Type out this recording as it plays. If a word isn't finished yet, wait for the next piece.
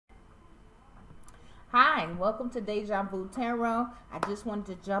Hi, welcome to Deja Vu Tarot. I just wanted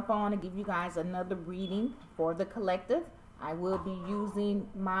to jump on and give you guys another reading for the collective. I will be using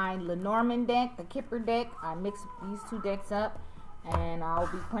my Lenormand deck, the Kipper deck. I mixed these two decks up, and I'll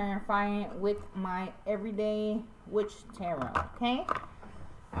be clarifying with my Everyday Witch Tarot, okay?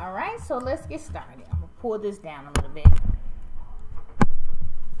 Alright, so let's get started. I'm going to pull this down a little bit.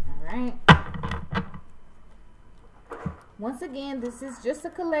 Alright. Once again, this is just a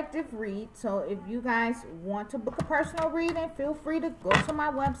collective read, so if you guys want to book a personal reading, feel free to go to my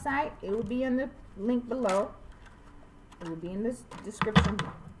website. It will be in the link below. It will be in the description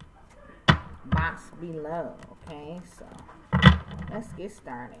box below, okay? So, let's get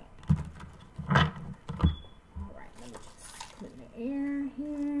started. Alright, let me just put the air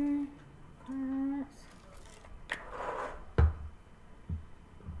here. Cards.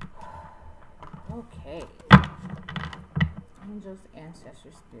 Okay. Angels,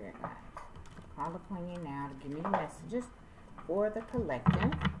 ancestors, spirit guides, call upon you now to give me messages for the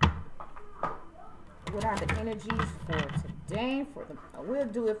collective. What are the energies for today? We'll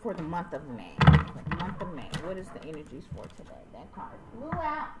do it for the month of May. For the month of May, what is the energies for today? That card flew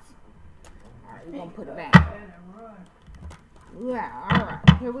out. All right, we're gonna put it back. Flew out. All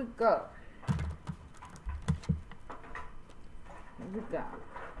right, here we go. Here we go.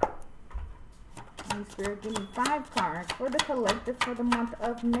 Holy Spirit, give me 5 cards for the collective for the month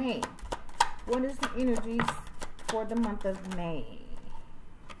of May. What is the energies for the month of May?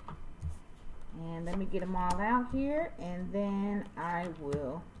 And let me get them all out here, and then I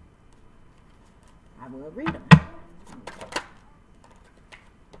will read them.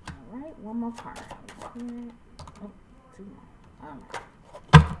 All right, one more card. Oh, 2 more.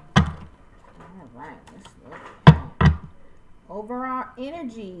 All right, let's look. Overall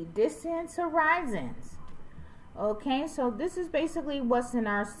energy, distant horizons. Okay, so this is basically what's in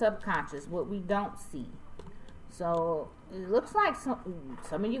our subconscious, what we don't see. So it looks like some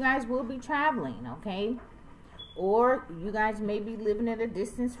of you guys will be traveling, okay? Or you guys may be living at a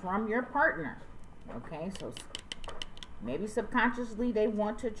distance from your partner. Okay, so maybe subconsciously they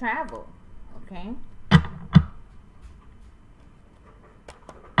want to travel. Okay.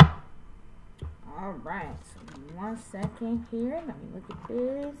 All right, so 1 second here. Let me look at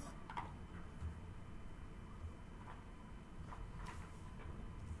this.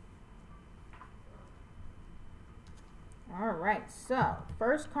 All right, so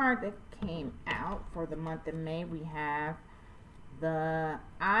first card that came out for the month of May, we have the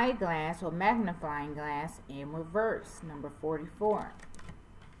eyeglass or magnifying glass in reverse, number 44.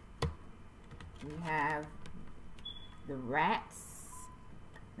 We have the rats.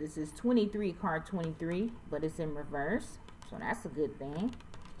 This is 23, card 23, but it's in reverse, so that's a good thing.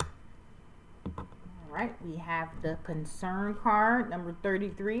 All right, we have the concern card, number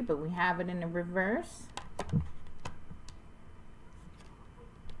 33, but we have it in the reverse.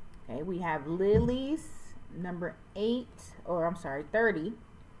 Okay, we have lilies, number 8, or I'm sorry, 30.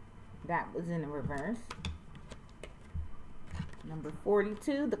 That was in the reverse. Number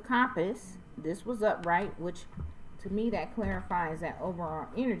 42, the compass. This was upright, which to me that clarifies that overall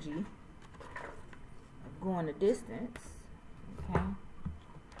energy of going the distance. Okay.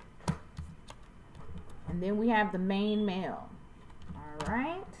 And then we have the main male. All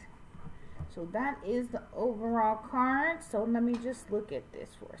right. So that is the overall card. So let me just look at this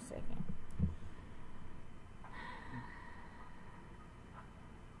for a second.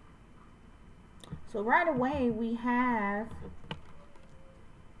 So right away we have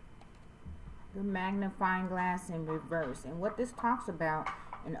the magnifying glass in reverse. And what this talks about,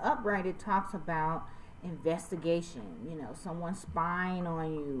 in upright, it talks about investigation. You know, someone spying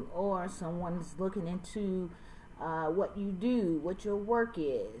on you, or someone's looking into what you do, what your work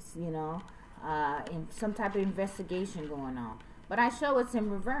is, you know. And some type of investigation going on. But I show it's in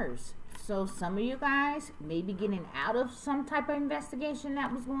reverse. So some of you guys may be getting out of some type of investigation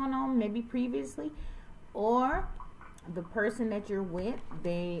that was going on maybe previously, or the person that you're with,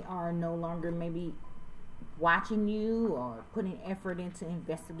 they are no longer maybe watching you or putting effort into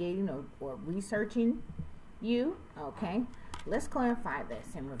investigating or researching you. Okay, let's clarify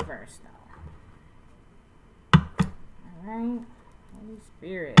this in reverse though. All right, Holy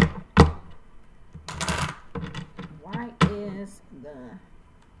Spirit, why is the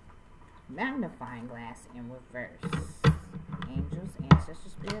magnifying glass in reverse? Angels,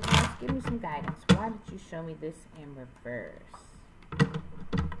 ancestors, spirit guides, give me some guidance. Why did you show me this in reverse?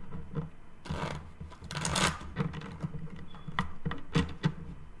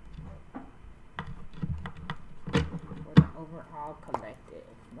 For the overall collective,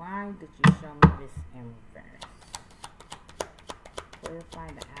 why did you show me this in reverse? Clarify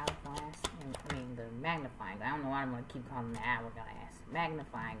the hourglass and the magnifying. I don't know why I'm going to keep calling it the hourglass.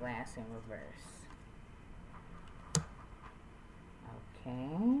 Magnifying glass in reverse. Okay.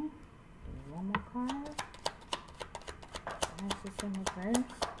 One more card. Glasses in reverse.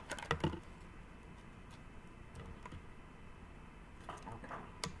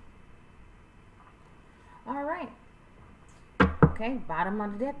 All right. Okay, bottom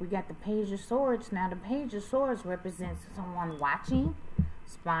of the deck, we got the Page of Swords. Now, the Page of Swords represents someone watching,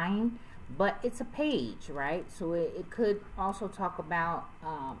 spying, but it's a page, right? So it could also talk about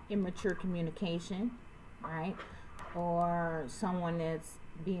immature communication, right? Or someone that's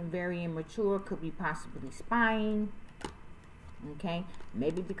being very immature, could be possibly spying, okay?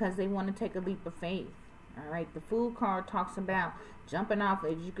 Maybe because they want to take a leap of faith. All right, the Fool card talks about jumping off.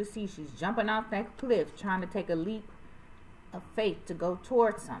 As you can see, she's jumping off that cliff, trying to take a leap of faith to go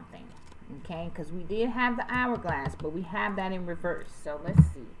towards something. Okay, because we did have the hourglass, but we have that in reverse. So let's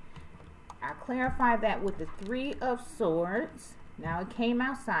see. I'll clarify that with the Three of Swords. Now it came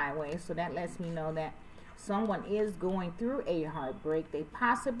out sideways, so that lets me know that someone is going through a heartbreak. They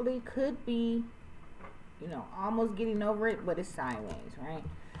possibly could be, you know, almost getting over it, but it's sideways, right?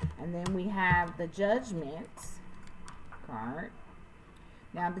 And then we have the Judgment card.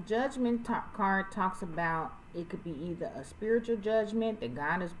 Now, the Judgment card talks about it could be either a spiritual judgment that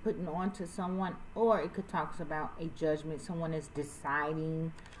God is putting onto someone, or it could talk about a judgment someone is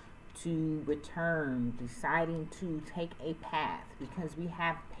deciding to return, deciding to take a path, because we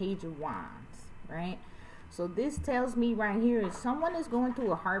have Page of Wands, right? So this tells me right here is someone is going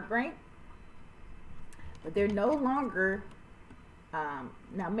through a heartbreak, but they're no longer...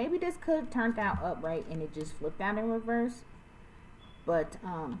 now maybe this could have turned out upright and it just flipped out in reverse, but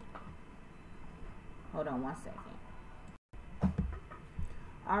hold on one second.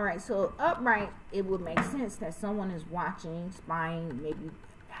 All right, so upright, it would make sense that someone is watching, spying, maybe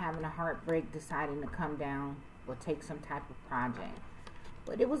having a heartbreak, deciding to come down or take some type of project.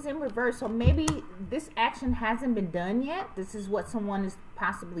 But it was in reverse, so maybe this action hasn't been done yet. This is what someone is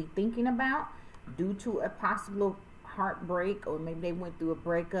possibly thinking about due to a possible heartbreak, or maybe they went through a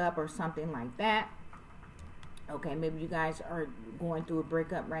breakup or something like that. Okay, maybe you guys are going through a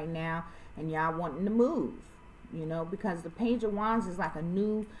breakup right now and y'all wanting to move, you know, because the Page of Wands is like a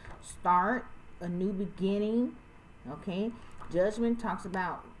new start, a new beginning. Okay, Judgment talks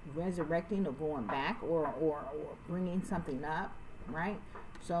about resurrecting or going back, or bringing something up, right?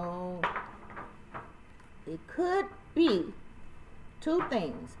 So it could be two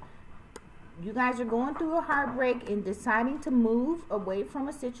things. You guys are going through a heartbreak and deciding to move away from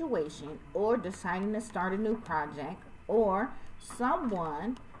a situation, or deciding to start a new project, or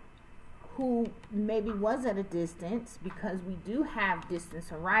someone who maybe was at a distance, because we do have distance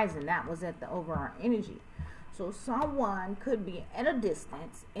horizon. That was at the overall energy. So someone could be at a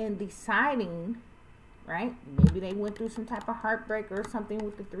distance and deciding, right? Maybe they went through some type of heartbreak or something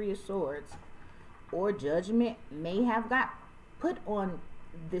with the Three of Swords, or Judgment may have got put on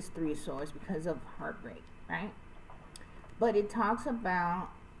this Three of Swords because of heartbreak, right? But it talks about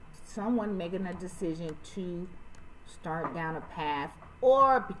someone making a decision to start down a path,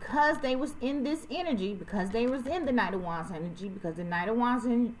 or because they was in this energy, because they was in the Knight of Wands energy, because the Knight of Wands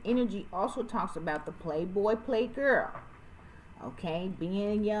energy also talks about the playboy, playgirl. Okay,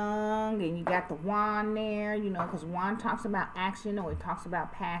 being young, and you got the wand there, you know, because wand talks about action, or it talks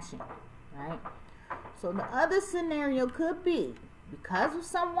about passion, right? So the other scenario could be because of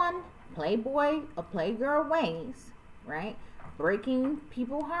someone, playboy or playgirl ways, right, breaking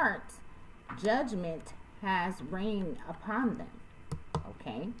people's hearts, judgment has reigned upon them,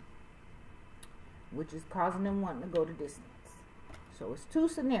 okay, which is causing them wanting to go the distance. So it's two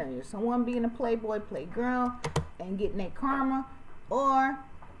scenarios: someone being a playboy, playgirl, and getting their karma, or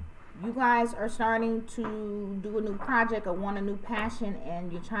you guys are starting to do a new project or want a new passion,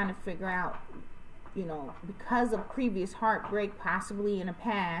 and you're trying to figure out, you know, because of previous heartbreak, possibly in the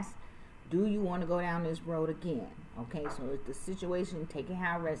past, do you want to go down this road again? Okay, so it's the situation, take it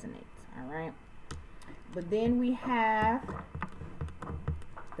how it resonates, all right? But then we have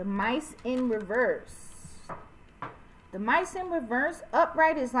the Mice in reverse. The Mice in reverse,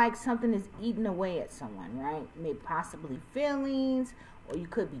 upright is like something is eating away at someone, right? Maybe possibly feelings, or you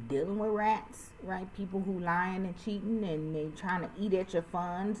could be dealing with rats, right? People who lying and cheating, and they trying to eat at your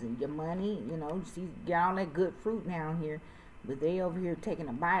funds and your money. You know, you see, get all that good fruit down here, but they over here taking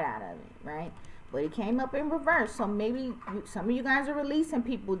a bite out of it, right? But it came up in reverse, so maybe some of you guys are releasing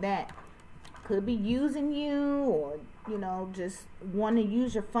people that could be using you, or, you know, just want to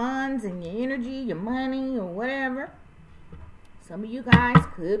use your funds and your energy, your money, or whatever. Some of you guys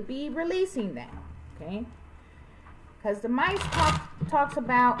could be releasing that, okay? Because the mice talks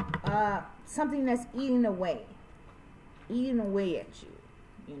about something that's eating away at you,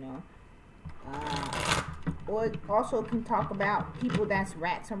 you know. Or it also can talk about people that's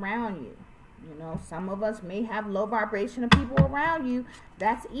rats around you. You know, some of us may have low vibration of people around you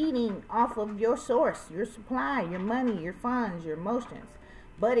that's eating off of your source, your supply, your money, your funds, your emotions.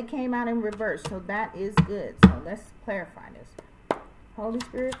 But it came out in reverse, so that is good. So let's clarify this. Holy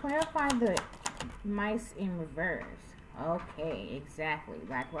Spirit, clarify the mice in reverse. Okay, exactly.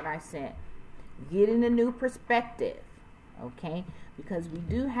 Like what I said. Getting a new perspective. Okay? Because we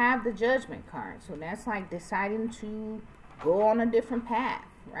do have the Judgment card. So that's like deciding to go on a different path,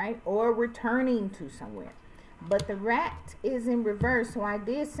 right? Or returning to somewhere. But the rat is in reverse. So I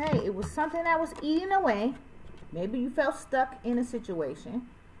did say it was something that was eating away. Maybe you felt stuck in a situation,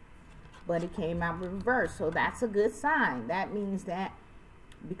 but it came out in reverse. So that's a good sign. That means that,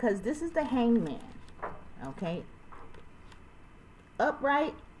 because this is the Hangman, okay?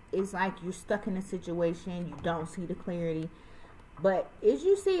 Upright is like you're stuck in a situation, you don't see the clarity. But as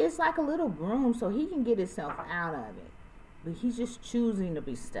you see, it's like a little broom, so he can get himself out of it. But he's just choosing to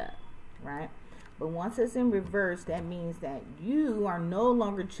be stuck, right? But once it's in reverse, that means that you are no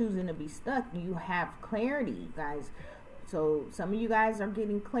longer choosing to be stuck. You have clarity, guys. So some of you guys are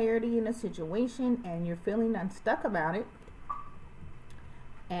getting clarity in a situation and you're feeling unstuck about it.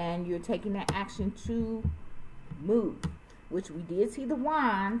 And you're taking that action to move, which we did see the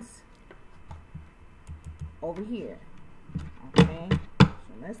wands over here. Okay, so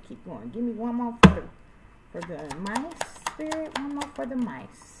let's keep going. Give me one more for the mice, Spirit. One more for the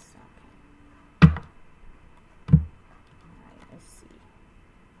mice. Okay. All right, let's see.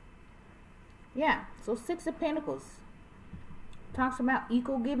 Yeah, so Six of Pentacles talks about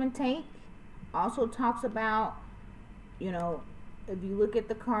equal give and take. Also talks about, you know, if you look at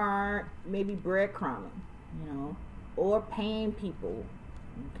the card, maybe breadcrumbing, you know, or paying people,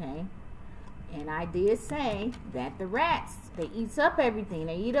 okay? And I did say that the rats, they eats up everything.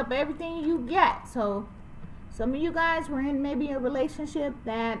 They eat up everything you get. So some of you guys were in maybe a relationship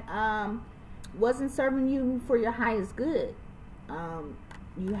that wasn't serving you for your highest good.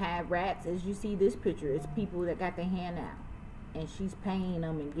 You have rats, as you see this picture. It's people that got their hand out. And she's paying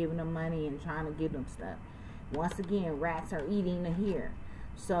them and giving them money and trying to give them stuff. Once again, rats are eating here.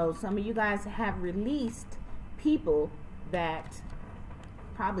 So some of you guys have released people that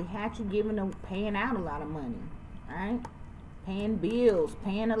probably had you paying out a lot of money, right? Paying bills,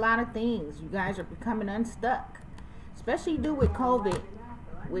 paying a lot of things. You guys are becoming unstuck, especially with COVID.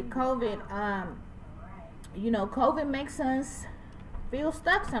 With COVID, you know, COVID makes us feel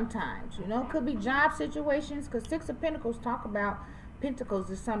stuck sometimes. You know, it could be job situations, because Six of Pentacles talk about Pentacles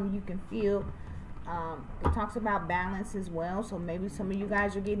is something you can feel. It talks about balance as well. So maybe some of you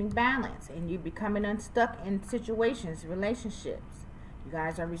guys are getting balance and you're becoming unstuck in situations, relationships. You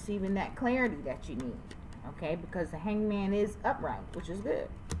guys are receiving that clarity that you need, okay? Because the Hangman is upright, which is good.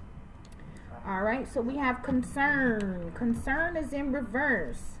 All right, so we have concern. Concern is in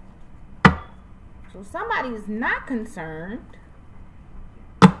reverse. So somebody is not concerned.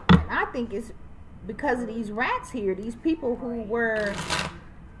 And I think it's because of these rats here, these people who were,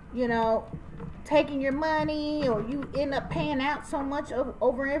 you know, taking your money, or you end up paying out so much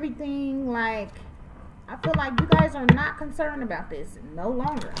over everything. Like, I feel like you guys are not concerned about this no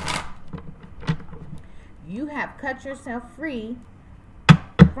longer. You have cut yourself free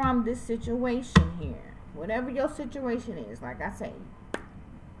from this situation here. Whatever your situation is, like I say,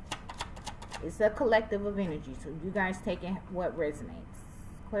 it's a collective of energy. So you guys taking what resonates.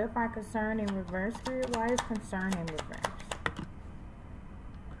 Clarify concern in reverse, Spirit. Why is concern in reverse?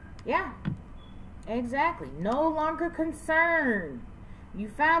 Yeah, exactly. No longer concerned. You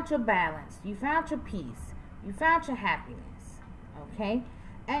found your balance. You found your peace. You found your happiness. Okay?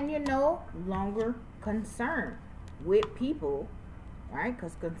 And you're no longer concerned with people, right?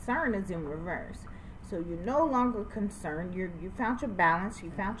 Because concern is in reverse. So you're no longer concerned. You found your balance.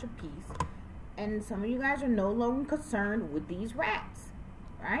 You found your peace. And some of you guys are no longer concerned with these rats,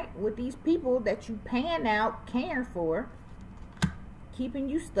 right? With these people that you paying out, caring for, keeping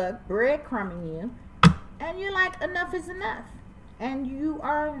you stuck, breadcrumbing you. And you're like, enough is enough. And you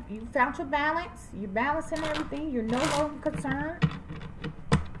found your balance. You're balancing everything. You're no longer concerned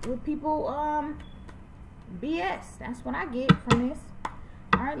with people BS. That's what I get from this.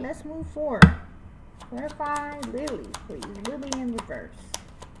 All right, let's move forward. Clarify Lily, please. Lily in reverse.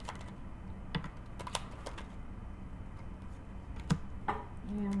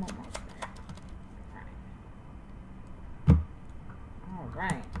 And one more square. All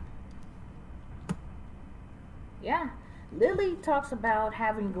right. Yeah. Lily talks about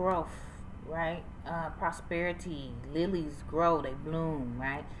having growth, right? Prosperity, lilies grow, they bloom,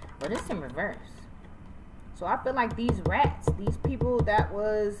 right? But it's in reverse. So I feel like these rats, these people that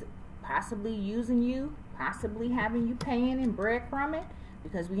was possibly using you, possibly having you paying and breadcrumbing,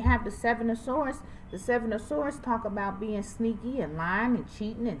 because we have the Seven of Swords. The Seven of Swords talk about being sneaky and lying and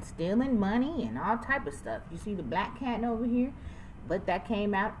cheating and stealing money and all type of stuff. You see the black cat over here? But that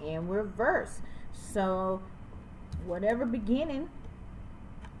came out in reverse. So whatever beginning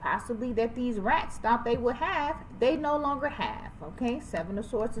possibly that these rats thought they would have, they no longer have. Okay, Seven of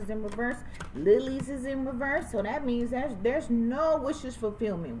Swords is in reverse. Lilies is in reverse. So that means there's no wishes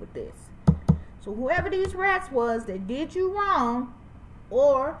fulfillment with this. So whoever these rats was that did you wrong,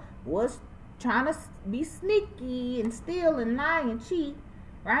 or was trying to be sneaky and steal and lie and cheat,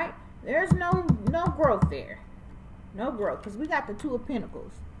 right? There's no growth there. No growth. Because we got the Two of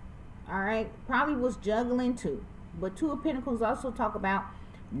Pentacles. Alright? Probably was juggling too. But Two of Pentacles also talk about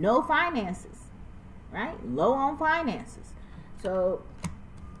no finances. Right? Low on finances. So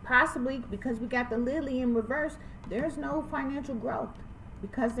possibly because we got the Lily in reverse, there's no financial growth.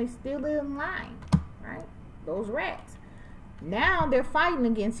 Because they still in line. Right? Those rats. Now they're fighting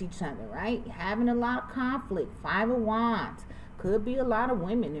against each other, right? Having a lot of conflict. Five of Wands. Could be a lot of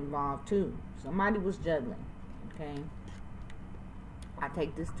women involved too. Somebody was juggling. Okay. I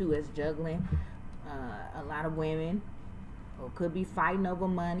take this too as juggling. A lot of women. Or could be fighting over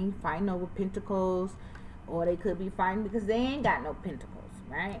money. Fighting over pentacles. Or they could be fighting because they ain't got no pentacles,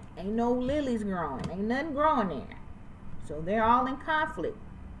 right? Ain't no lilies growing. Ain't nothing growing there. So they're all in conflict.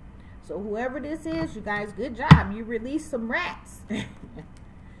 So whoever this is, you guys, good job. You released some rats.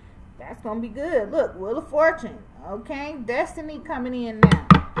 That's going to be good. Look, Wheel of Fortune. Okay, Destiny coming in now.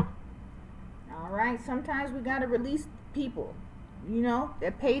 All right, sometimes we got to release people. You know,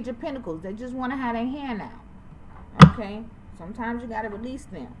 that Page of Pentacles. They just want to have their hand out. Okay, sometimes you got to release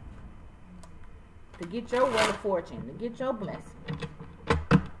them. To get your Wheel of Fortune. To get your blessing.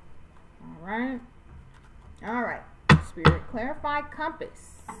 All right. All right. Spirit, clarify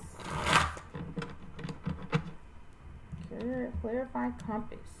compass. Clarify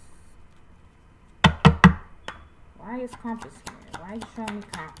compass. Why is compass here? Why are you showing me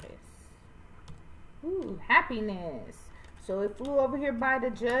compass? Ooh, happiness. So it flew over here by the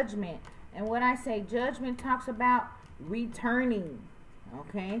Judgment. And what I say, Judgment talks about returning.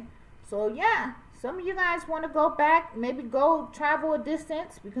 Okay? So yeah, some of you guys want to go back. Maybe go travel a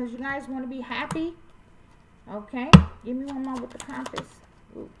distance because you guys want to be happy. Okay? Give me one more with the compass.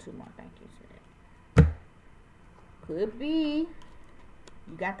 Ooh, two more. Thank you, sir. Could be.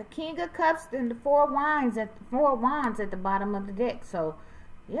 You got the King of Cups and the Four of Wands at the bottom of the deck. So,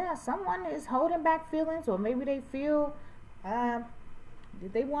 yeah, someone is holding back feelings, or maybe they feel that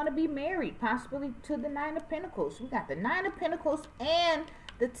they want to be married, possibly to the Nine of Pentacles. We got the Nine of Pentacles and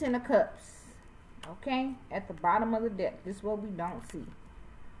the Ten of Cups. Okay, at the bottom of the deck. This is what we don't see.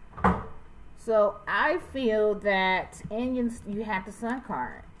 So I feel that, and you have the Sun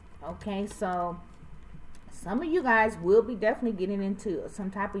card. Okay, so some of you guys will be definitely getting into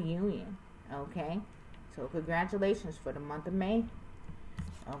some type of union. Okay, so congratulations for the month of May.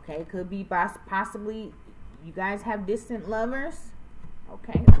 Okay, could be possibly you guys have distant lovers.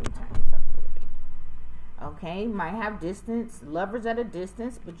 Okay, let me turn this up a little bit. Okay, might have distance, lovers at a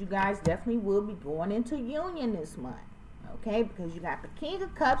distance, but you guys definitely will be going into union this month. Okay, because you got the King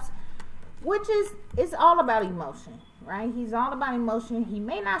of Cups, which is all about emotion, right? He's all about emotion. He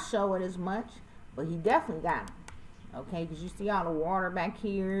may not show it as much, but he definitely got it. Okay, because you see all the water back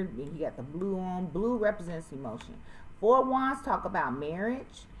here. You got the blue on. Blue represents emotion. Four of Wands talk about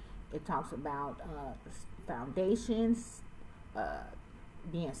marriage. It talks about foundations,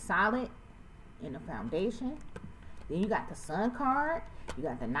 being solid in the foundation. Then you got the Sun card. You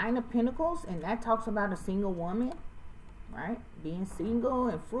got the Nine of Pentacles, and that talks about a single woman, right? Being single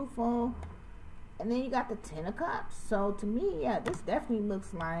and fruitful. And then you got the Ten of Cups. So to me, yeah, this definitely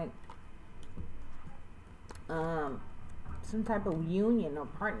looks like some type of union or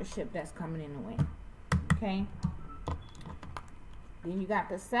partnership that's coming in the way. Okay. Then you got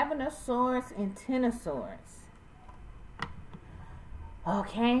the Seven of Swords and Ten of Swords.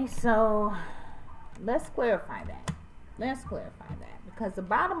 Okay, so let's clarify that. Let's clarify that. Because the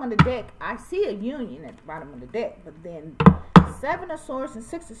bottom of the deck, I see a union at the bottom of the deck. But then Seven of Swords and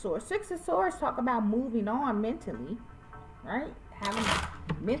Six of Swords. Six of Swords talk about moving on mentally. Right?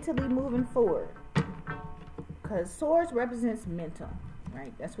 Mentally moving forward. Because swords represents mental.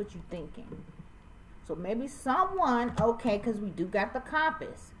 Right? That's what you're thinking. So maybe someone, okay, because we do got the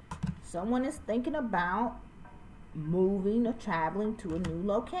compass. Someone is thinking about moving or traveling to a new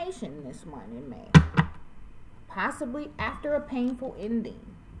location this month in May. Possibly after a painful ending.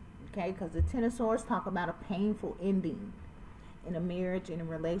 Okay, because the Ten of Swords talk about a painful ending in a marriage, in a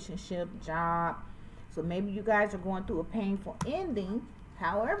relationship, job. So maybe you guys are going through a painful ending.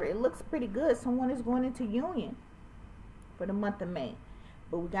 However, it looks pretty good. Someone is going into union for the month of May.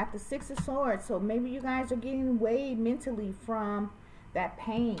 But we got the Six of Swords. So maybe you guys are getting away mentally from that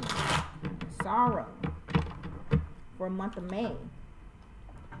pain, sorrow for a month of May.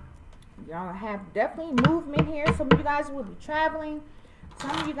 Y'all have definitely movement here. Some of you guys will be traveling.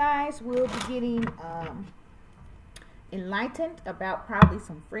 Some of you guys will be getting enlightened about probably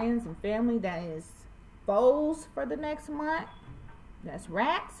some friends and family that is foes for the next month. That's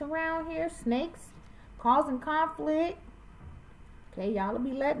rats around here, snakes causing conflict. Okay, y'all will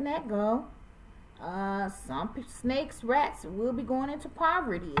be letting that go. Some snakes, rats will be going into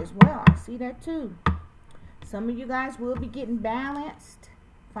poverty as well. I see that too. Some of you guys will be getting balanced,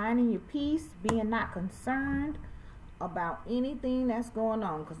 finding your peace, being not concerned about anything that's going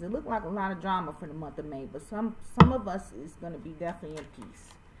on, because it looked like a lot of drama for the month of May, but some of us is going to be definitely in peace,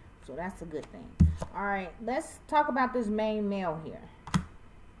 so that's a good thing. All right, let's talk about this main male here.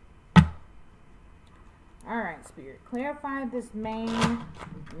 All right, Spirit, clarify this main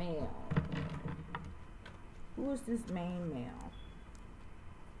male. Who is this main male?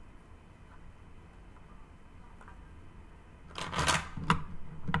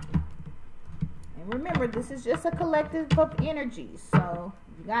 And remember, this is just a collective of energies. So,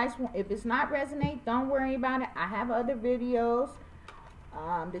 you guys, if it's not resonate, don't worry about it. I have other videos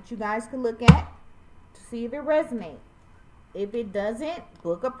that you guys can look at to see if it resonates. If it doesn't,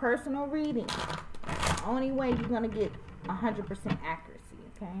 book a personal reading. That's the only way you're going to get 100% accuracy,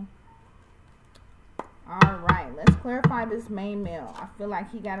 okay? All right, let's clarify this main male. I feel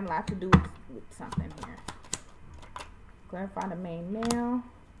like he got a lot to do with something here. Clarify the main male.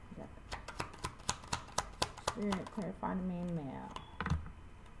 Spirit, clarify the main male.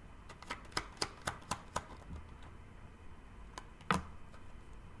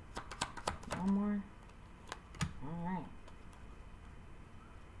 One more. All right.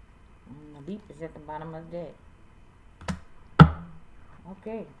 And the leap is at the bottom of the deck.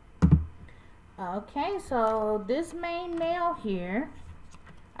 Okay. Okay, so this main male here,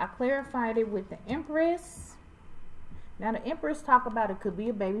 I clarified it with the Empress. Now the Empress talk about it could be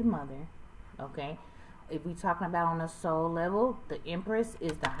a baby mother. Okay. If we're talking about on a soul level, the Empress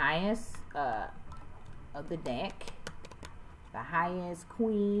is the highest of the deck. The highest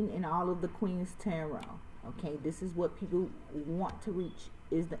queen in all of the Queen's Tarot. Okay, this is what people want to reach,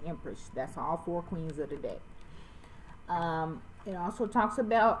 is the Empress. That's all 4 queens of the deck. It also talks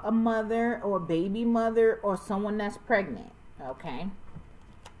about a mother or baby mother or someone that's pregnant. Okay.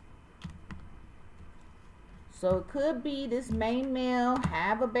 So it could be this main male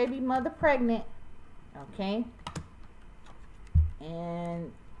have a baby mother pregnant. Okay.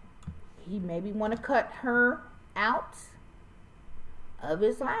 And he maybe want to cut her out of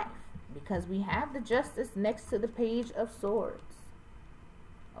his life, because we have the Justice next to the Page of Swords.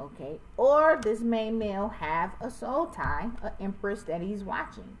 Okay, or this main male have a soul tie, an Empress that he's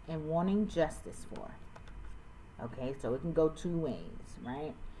watching and wanting justice for. Okay, so it can go 2 ways,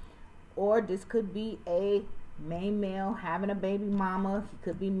 right? Or this could be a main male having a baby mama. He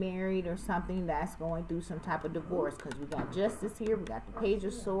could be married or something that's going through some type of divorce, because we got Justice here, we got the Page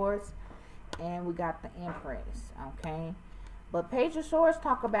of Swords, and we got the Empress. Okay, but Page of Swords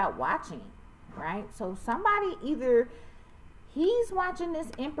talk about watching, right? So somebody, either he's watching this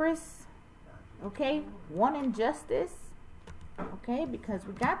Empress, okay, wanting justice, okay, because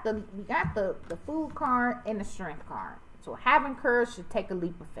we got the Fool card and the Strength card. So having courage should take a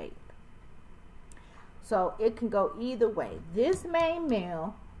leap of faith. So it can go either way. This main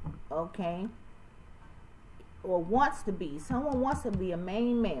male, okay, or someone wants to be a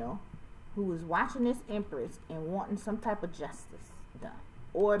main male who is watching this Empress and wanting some type of justice done.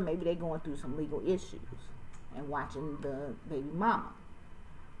 Or maybe they're going through some legal issues and watching the baby mama,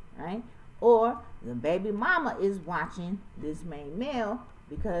 right? Or the baby mama is watching this main male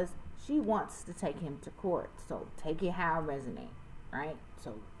because she wants to take him to court. So take it how it resonates, right?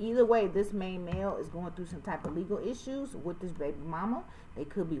 So either way, this main male is going through some type of legal issues with this baby mama. They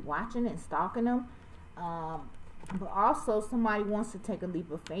could be watching and stalking them. But also somebody wants to take a leap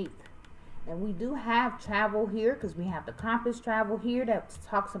of faith. And we do have travel here, because we have the Compass travel here that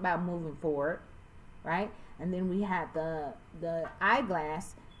talks about moving forward, right? And then we have the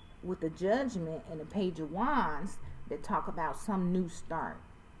Eyeglass with the Judgment and the Page of Wands that talk about some new start.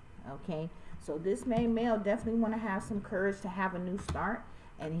 Okay, so this main male definitely want to have some courage to have a new start,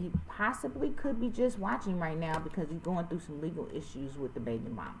 and he possibly could be just watching right now because he's going through some legal issues with the baby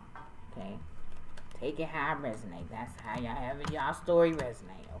mama. Okay, take it how it resonate. That's how y'all having y'all story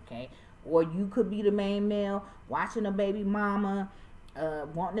resonate, okay? Or you could be the main male watching a baby mama,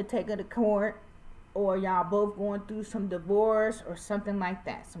 wanting to take her to court, or y'all both going through some divorce or something like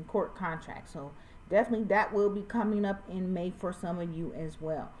that, some court contract. So definitely that will be coming up in May for some of you as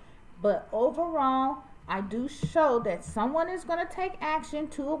well. But overall, I do show that someone is going to take action,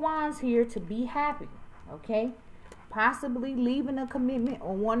 Two of Wands here, to be happy, okay? Possibly leaving a commitment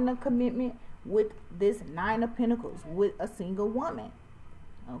or wanting a commitment with this Nine of Pentacles, with a single woman,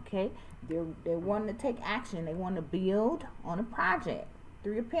 okay? They're wanting to take action. They want to build on a project.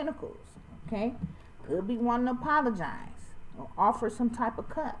 Three of Pentacles, okay? Could be wanting to apologize or offer some type of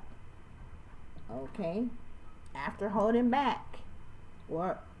cut, okay? After holding back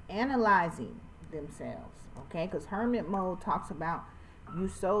or analyzing themselves, okay? Because Hermit mode talks about you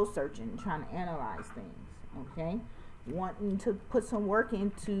soul searching, trying to analyze things, okay? Wanting to put some work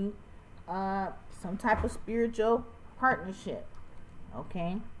into some type of spiritual partnership,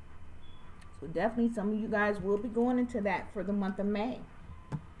 okay? So definitely some of you guys will be going into that for the month of May.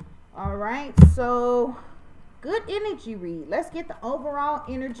 All right, so good energy read. Let's get the overall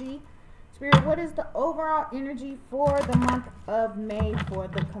energy. Spirit, what is the overall energy for the month of May for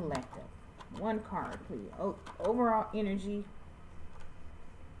the collective? One card, please. Overall energy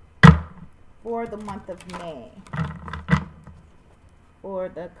for the month of May for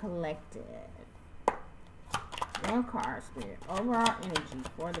the collective. One card, Spirit. Overall energy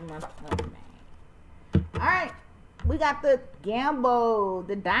for the month of May. All right. We got the gamble,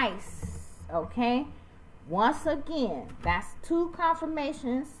 the dice, okay? Once again, that's two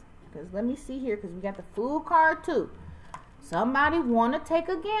confirmations. Because let me see here, because we got the Fool card too. Somebody want to take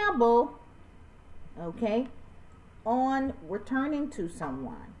a gamble, okay, on returning to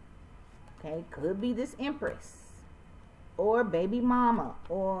someone. Okay, could be this Empress or baby mama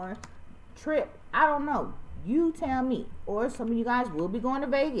or trip. I don't know. You tell me. Or some of you guys will be going to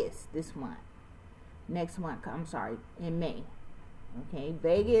Vegas this month. Next month, I'm sorry, in May. Okay,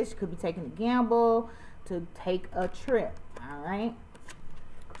 Vegas could be taking a gamble to take a trip. All right.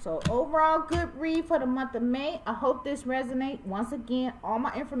 So overall, good read for the month of May. I hope this resonates. Once again, all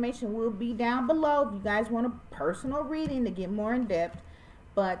my information will be down below if you guys want a personal reading to get more in depth.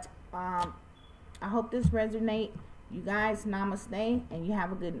 But I hope this resonates. You guys, namaste, and you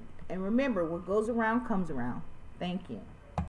have a good. And remember, what goes around comes around. Thank you.